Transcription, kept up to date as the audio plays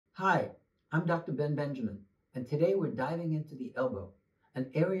Hi, I'm Dr. Ben Benjamin, and today we're diving into the elbow, an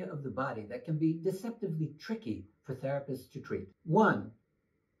area of the body that can be deceptively tricky for therapists to treat. 1.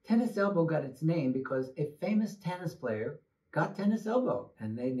 Tennis elbow got its name because a famous tennis player got tennis elbow,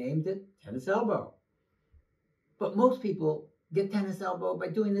 and they named it tennis elbow. But most people get tennis elbow by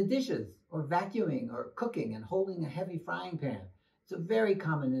doing the dishes, or vacuuming, or cooking, and holding a heavy frying pan. It's a very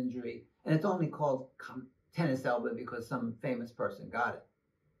common injury, and it's only called tennis elbow because some famous person got it.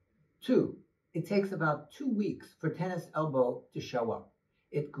 2, it takes about 2 weeks for tennis elbow to show up.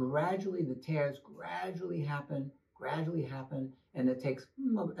 The tears gradually happen, and it takes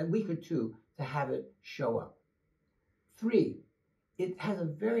a week or two to have it show up. 3, it has a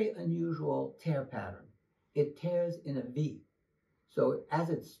very unusual tear pattern. It tears in a V. So as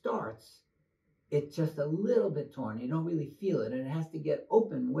it starts, it's just a little bit torn. You don't really feel it, and it has to get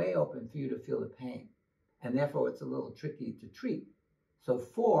open, way open, for you to feel the pain. And therefore, it's a little tricky to treat. So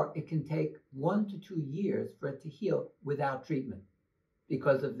 4, it can take 1 to 2 years for it to heal without treatment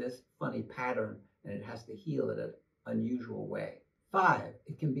because of this funny pattern, and it has to heal in an unusual way. 5,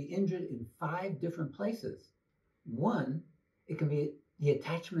 it can be injured in 5 different places. 1, it can be the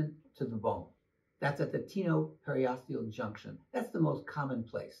attachment to the bone. That's at the tenoperiosteal junction. That's the most common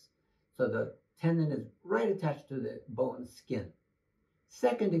place. So the tendon is right attached to the bone skin.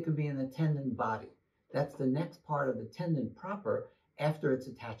 Second, it could be in the tendon body. That's the next part of the tendon proper after its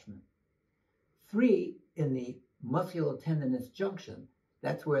attachment. 3, in the musculotendinous junction.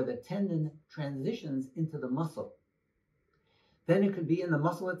 That's where the tendon transitions into the muscle. Then it could be in the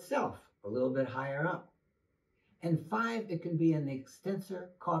muscle itself, a little bit higher up. And 5, it can be in the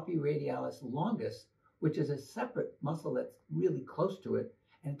extensor carpi radialis longus, which is a separate muscle that's really close to it,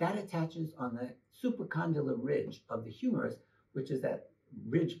 and that attaches on the supracondylar ridge of the humerus, which is that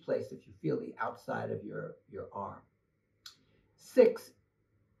ridge place if you feel the outside of your arm. 6,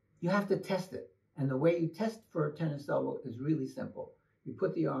 you have to test it. And the way you test for a tennis elbow is really simple. You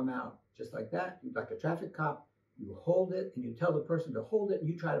put the arm out just like that, like a traffic cop, you hold it, and you tell the person to hold it, and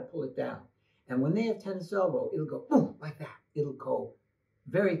you try to pull it down. And when they have tennis elbow, it'll go boom, like that. It'll go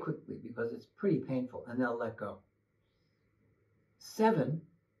very quickly because it's pretty painful, and they'll let go. 7,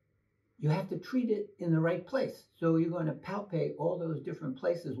 you have to treat it in the right place. So you're going to palpate all those different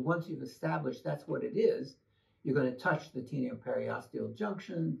places. Once you've established that's what it is, you're going to touch the tenoperiosteal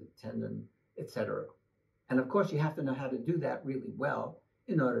junction, the tendon, etc. And of course, you have to know how to do that really well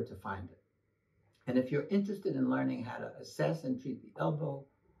in order to find it. And if you're interested in learning how to assess and treat the elbow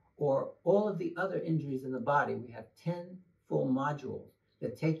or all of the other injuries in the body, we have 10 full modules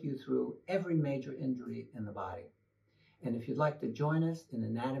that take you through every major injury in the body. And if you'd like to join us in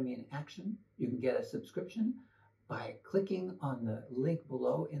Anatomy in Action, you can get a subscription by clicking on the link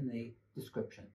below in the description.